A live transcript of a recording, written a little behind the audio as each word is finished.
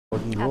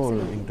important role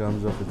in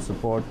terms of its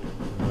support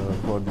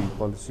for the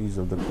policies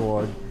of the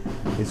Quad,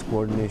 its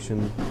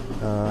coordination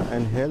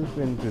and help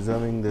in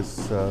preserving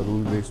this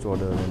rule-based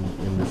order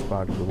in this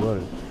part of the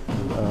world.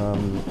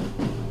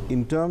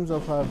 In terms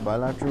of our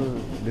bilateral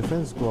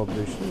defense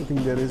cooperation, I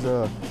think there is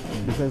a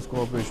defense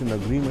cooperation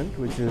agreement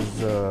which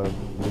is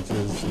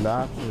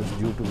lapsed and is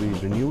due to be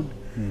renewed.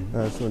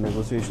 So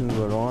negotiations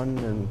were on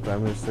and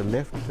Prime Minister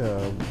left.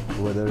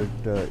 Whether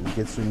it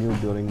gets renewed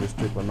during this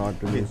trip or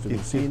not remains to be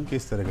seen.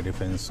 किस तरह का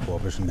defense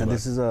cooperation? And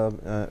this is a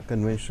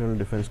conventional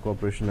defense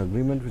cooperation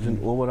agreement, which is an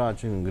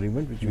overarching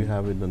agreement which we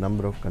have with a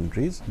number of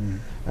countries,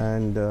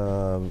 and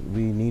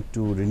we need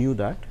to renew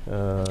that.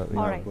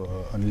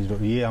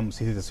 ये हम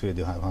सीधी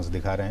तस्वीर वहाँ से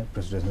दिखा रहे हैं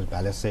प्रेसिडेंशियल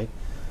पैलेस से,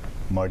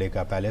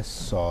 Merdeka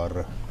palace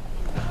और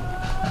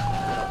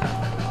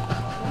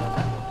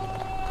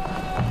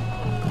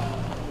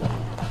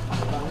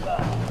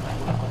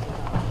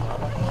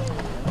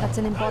That's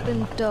an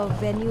important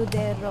venue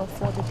there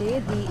for the day,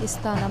 the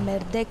Istana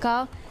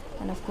Merdeka,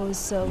 and of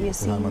course we are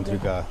seeing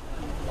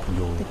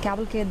the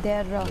cavalcade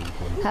there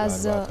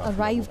has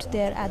arrived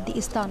there at the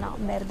Istana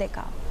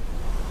Merdeka.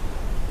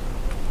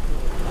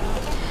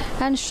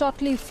 And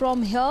shortly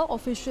from here,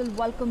 official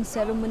welcome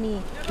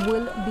ceremony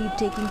will be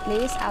taking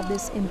place at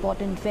this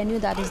important venue,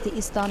 that is the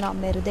Istana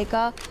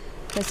Merdeka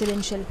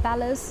Presidential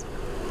Palace.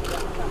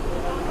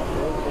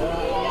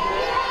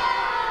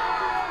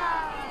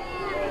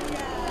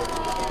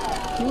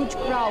 Huge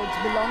crowds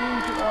belonging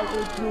to all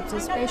age groups,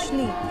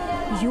 especially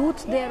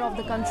youth there of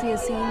the country,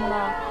 is seen,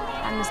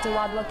 and Mr.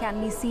 Wadhwa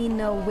can be seen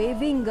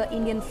waving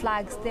Indian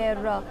flags there,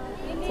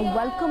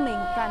 welcoming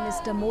Prime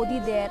Minister Modi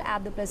there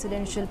at the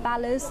Presidential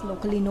Palace,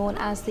 locally known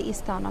as the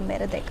Istana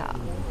Merdeka.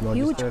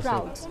 Huge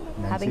crowds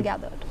having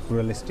gathered.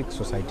 Pluralistic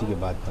society के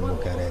बाद हम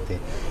लोग कह रहे थे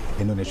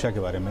Indonesia के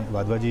बारे में,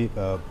 वाधवा जी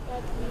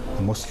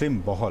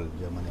मुस्लिम बहुल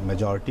जो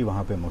मेजॉरिटी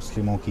वहाँ पे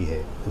मुस्लिमों की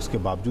है, उसके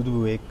बावजूद भी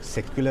वो एक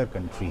सेक्युलर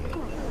कंट्री है,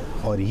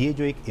 और ये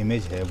जो एक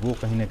इमेज है वो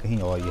कहीं ना कहीं,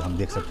 और ये हम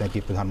देख सकते हैं कि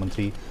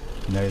प्रधानमंत्री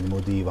नरेंद्र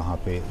मोदी वहाँ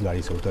पे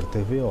गाड़ी से उतरते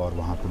हुए और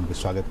वहाँ पे उनके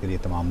स्वागत के लिए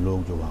तमाम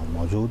लोग जो वहाँ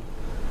मौजूद,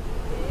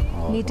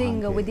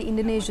 meeting with the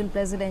Indonesian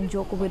President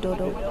Joko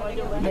Widodo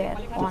there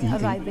on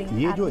arriving.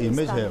 ये जो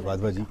इमेज है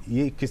वाधवा जी,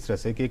 ये किस तरह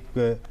से कि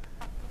एक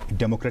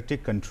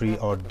डेमोक्रेटिक कंट्री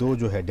और दो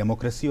जो है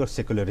डेमोक्रेसी और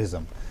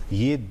सेकुलरिज्म,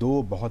 ये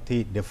दो बहुत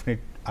ही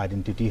डेफिनेट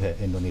आइडेंटिटी है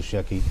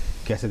इंडोनेशिया की,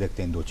 कैसे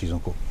देखते हैं इन दो चीज़ों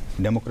को,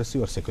 डेमोक्रेसी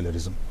और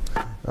सेकुलरिज्म?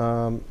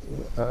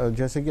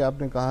 जैसे कि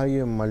आपने कहा,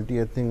 ये मल्टी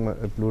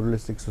एथनिक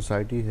प्लूरलिस्टिक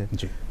सोसाइटी है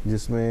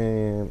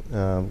जिसमें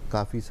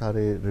काफ़ी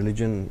सारे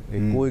रिलीजन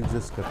को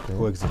एग्जिस्ट करते हैं।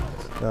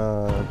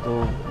 तो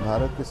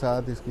भारत के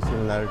साथ इसकी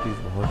सिमिलैरिटीज़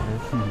बहुत हैं।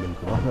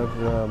 और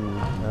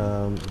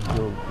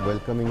जो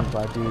वेलकमिंग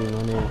पार्टी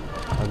इन्होंने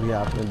अभी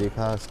आपने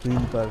देखा स्क्रीन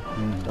पर,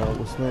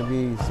 उसमें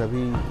भी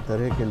सभी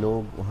तरह के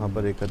लोग वहाँ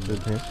पर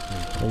एकत्रित हैं,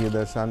 ये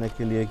दर्शाने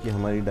के लिए कि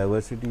हमारी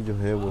डाइवर्सिटी जो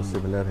है वो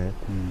सिमिलर है।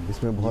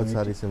 इसमें बहुत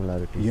सारी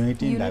सिमिलैरिटीज़,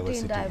 यूनिटी इन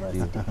डाइवर्सिटी,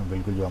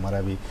 बिल्कुल जो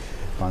हमारा भी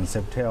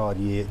कॉन्सेप्ट है। और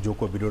ये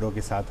जोको विडोडो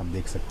के साथ हम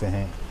देख सकते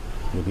हैं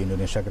जो कि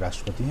इंडोनेशिया के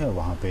राष्ट्रपति हैं, और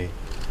वहाँ पे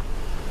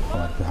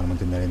हमारे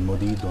प्रधानमंत्री नरेंद्र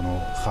मोदी, दोनों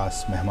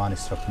ख़ास मेहमान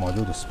इस वक्त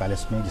मौजूद उस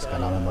पैलेस में जिसका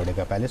नाम है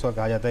मर्डेका पैलेस। और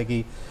कहा जाता है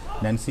कि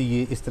नैन्सी,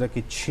 ये इस तरह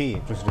के 6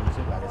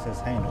 प्रेसिडेंशियल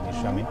पैलेसेस हैं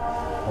इंडोनेशिया में,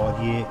 और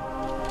ये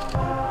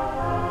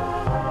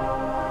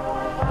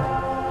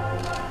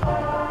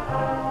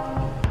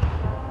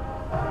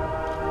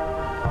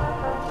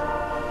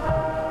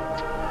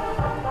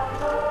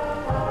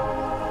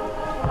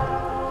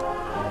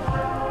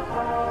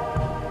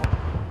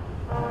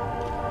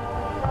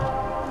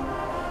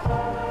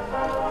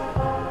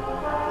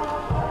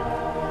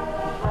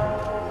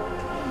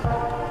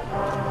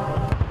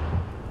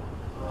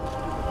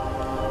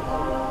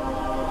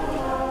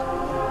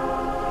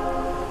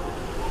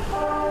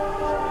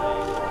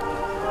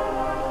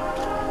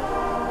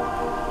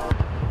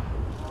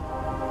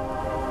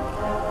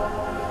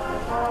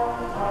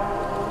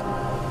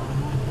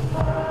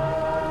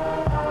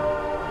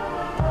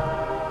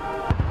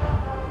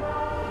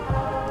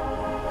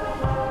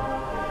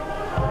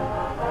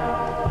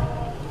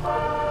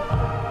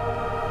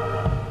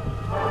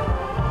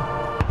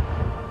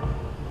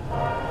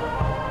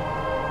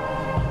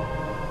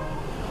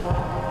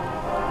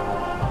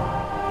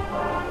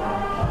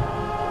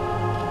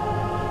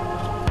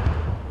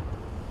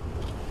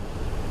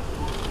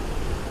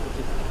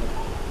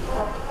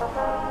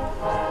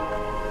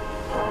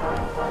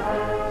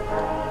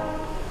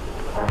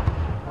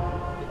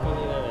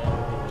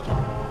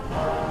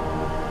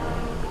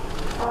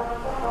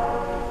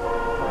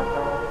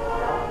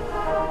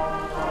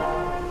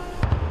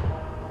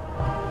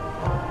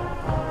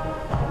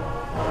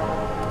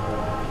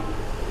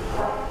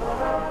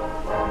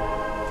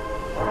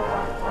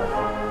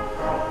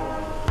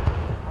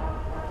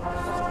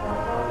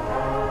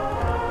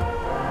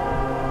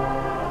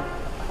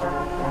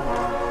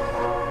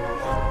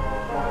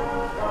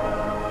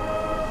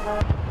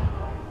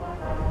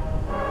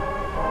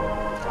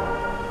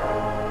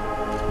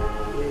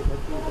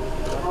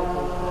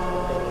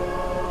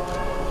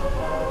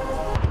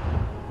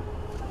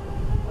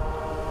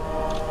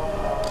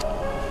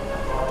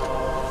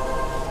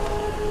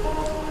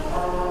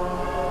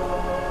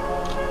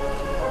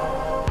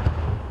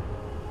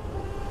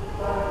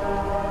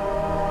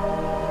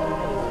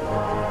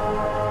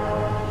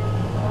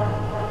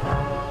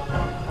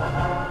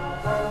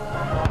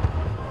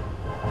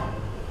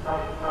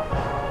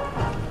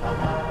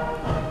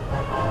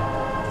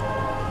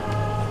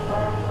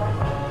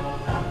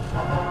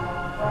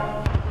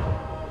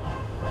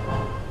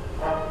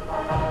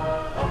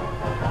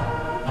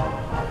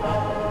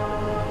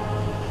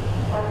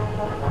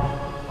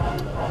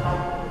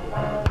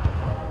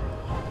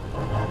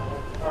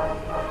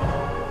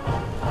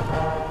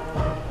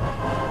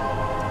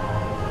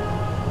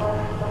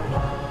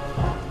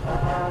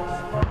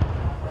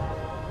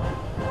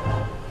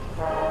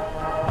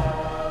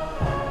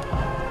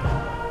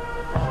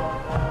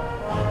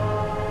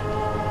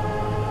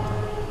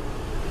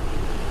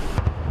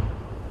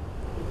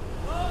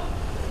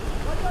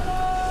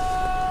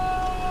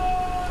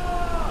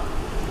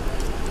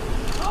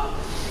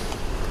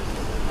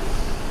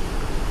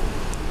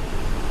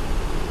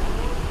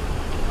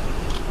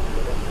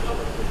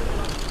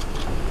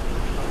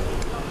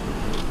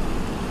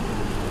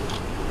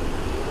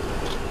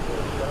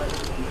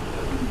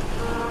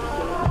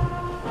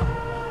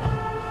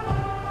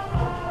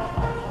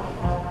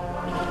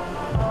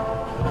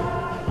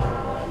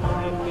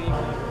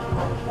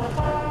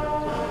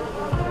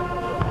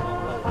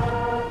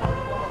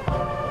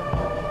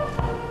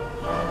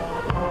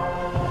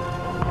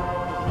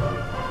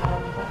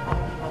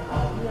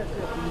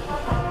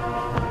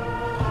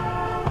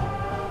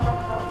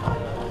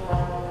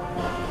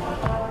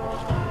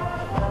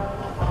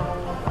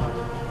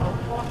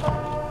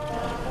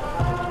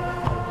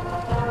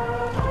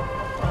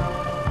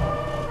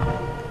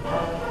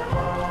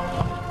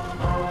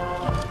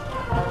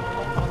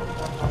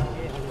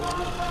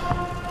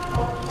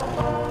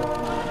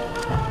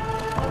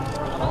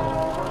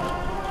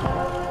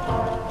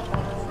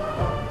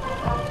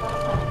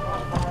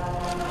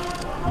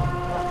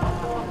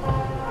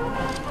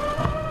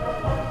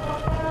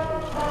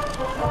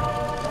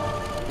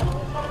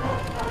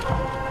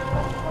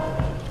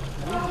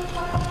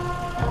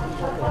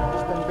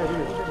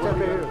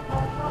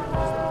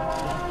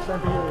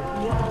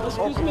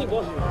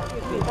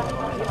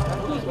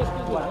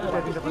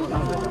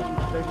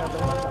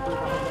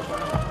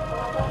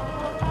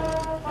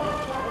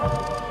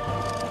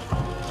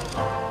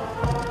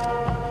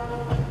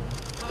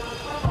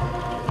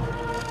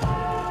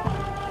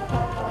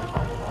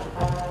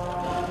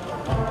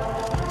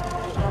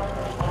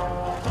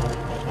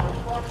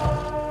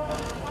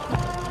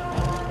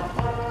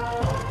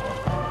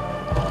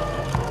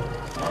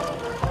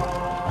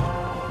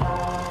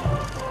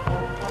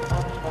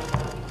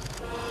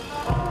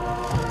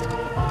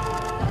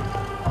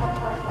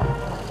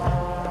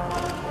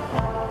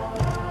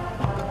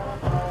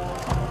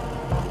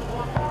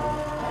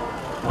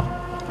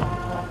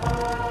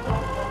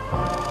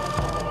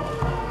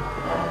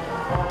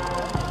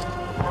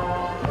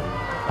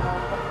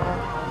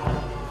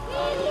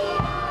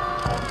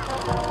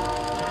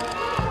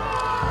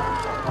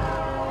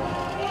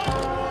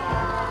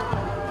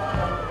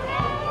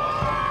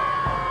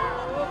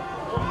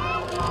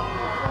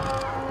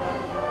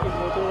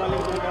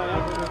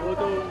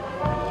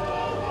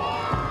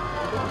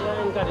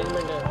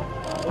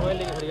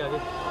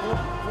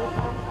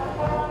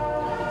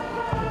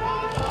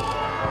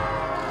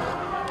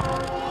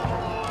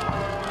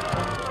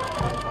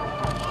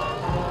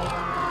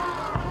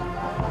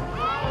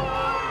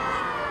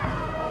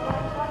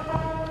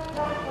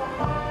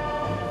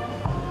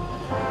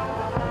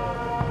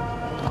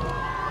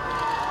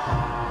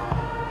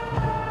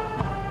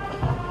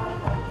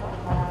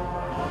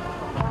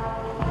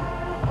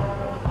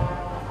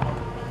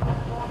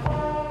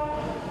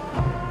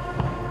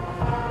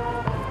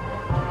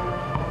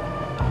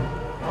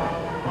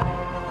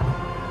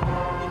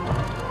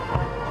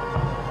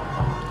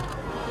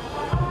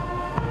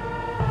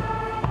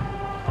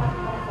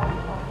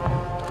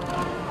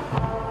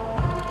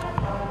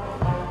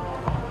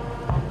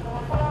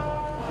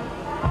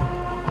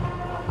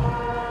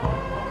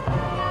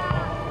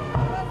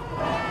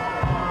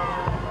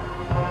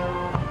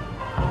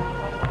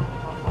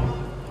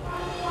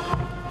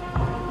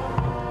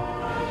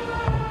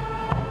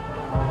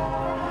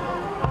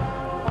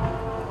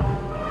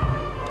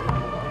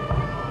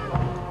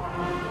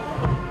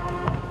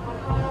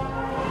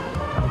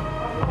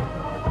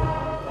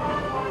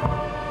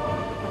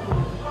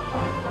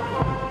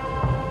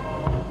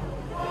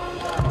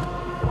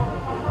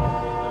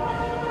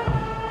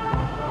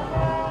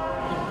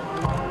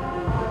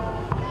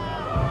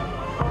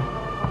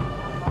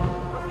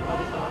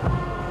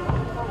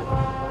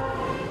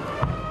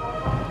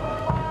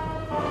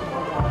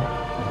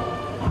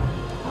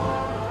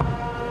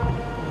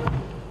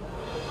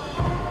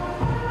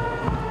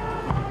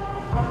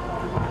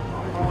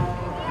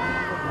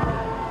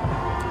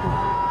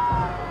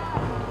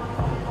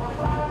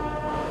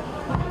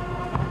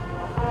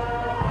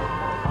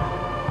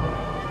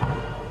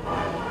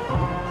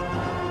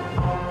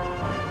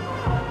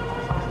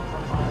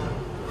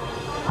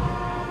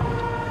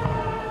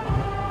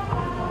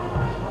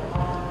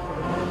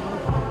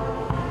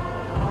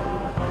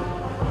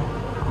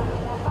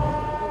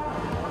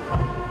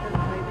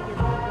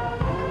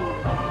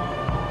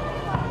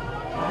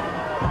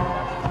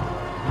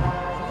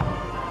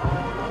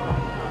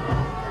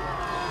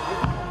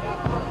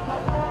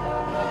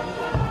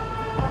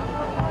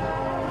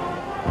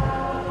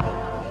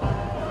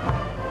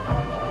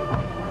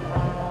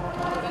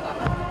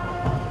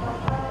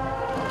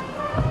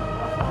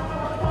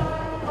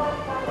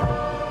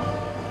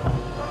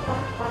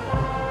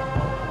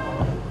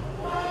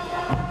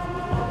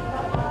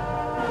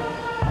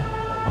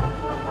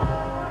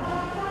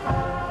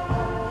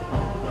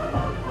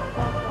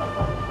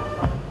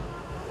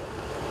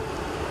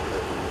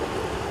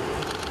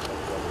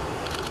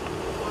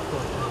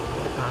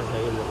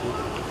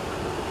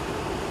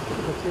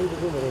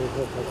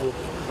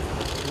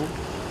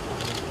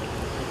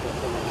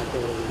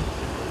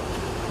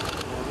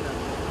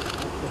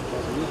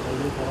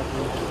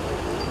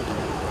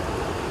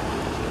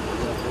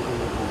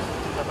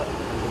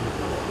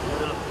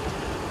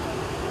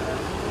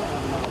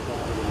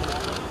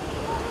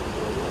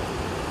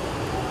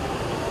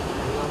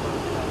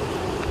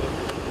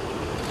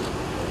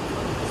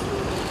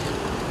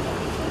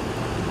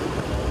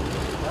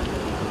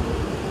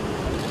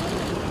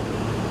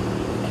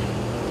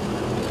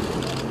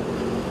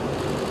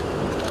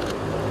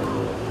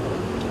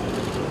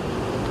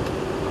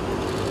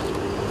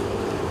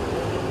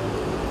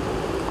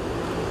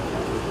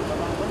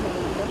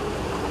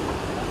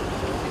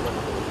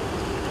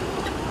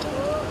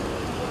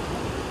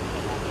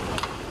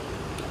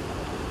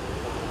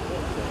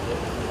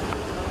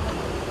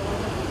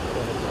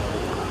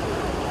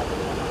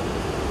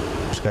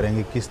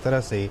करेंगे किस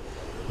तरह से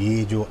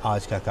ये जो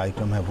आज का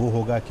कार्यक्रम है वो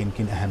होगा, किन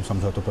किन अहम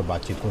समझौतों पर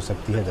बातचीत हो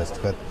सकती है,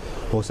 दस्तखत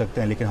हो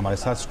सकते हैं। लेकिन हमारे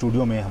साथ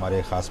स्टूडियो में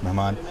हमारे ख़ास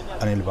मेहमान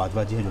अनिल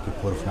वाधवा जी हैं, जो कि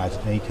पूर्व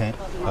राजनयिक हैं।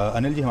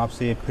 अनिल जी, हम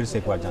आपसे फिर से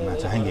एक बार जानना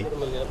चाहेंगे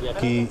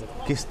कि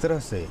किस तरह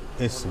से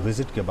इस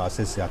विज़िट के बाद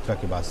से, इस यात्रा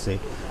के बाद से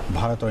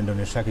भारत और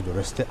इंडोनेशिया के जो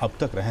रिश्ते अब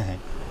तक रहे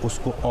हैं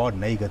उसको और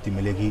नई गति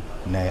मिलेगी,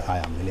 नए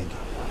आयाम मिलेंगे?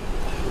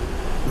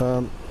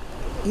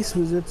 इस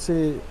विज़िट से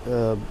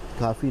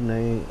काफ़ी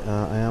नए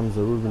आयाम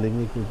ज़रूर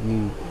मिलेंगे,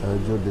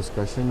 क्योंकि जो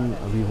डिस्कशन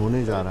अभी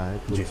होने जा रहा है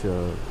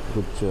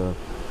कुछ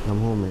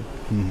लम्हों में,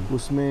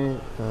 उसमें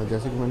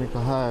जैसे कि मैंने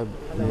कहा,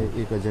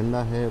 एक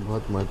एजेंडा है,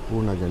 बहुत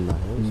महत्वपूर्ण एजेंडा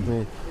है।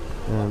 उसमें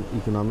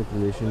इकोनॉमिक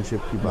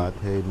रिलेशनशिप की बात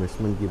है,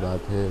 इन्वेस्टमेंट की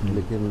बात है,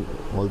 लेकिन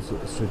ऑल्सो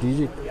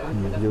स्ट्रेटिजिक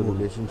जो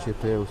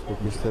रिलेशनशिप है उसको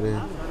किस तरह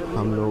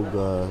हम लोग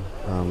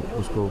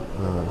उसको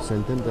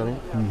स्ट्रेंथन करें।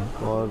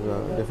 और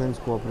डिफेंस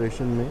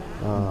कोऑपरेशन में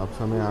अब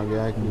समय आ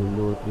गया है कि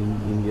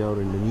इंडिया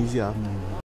और इंडोनेशिया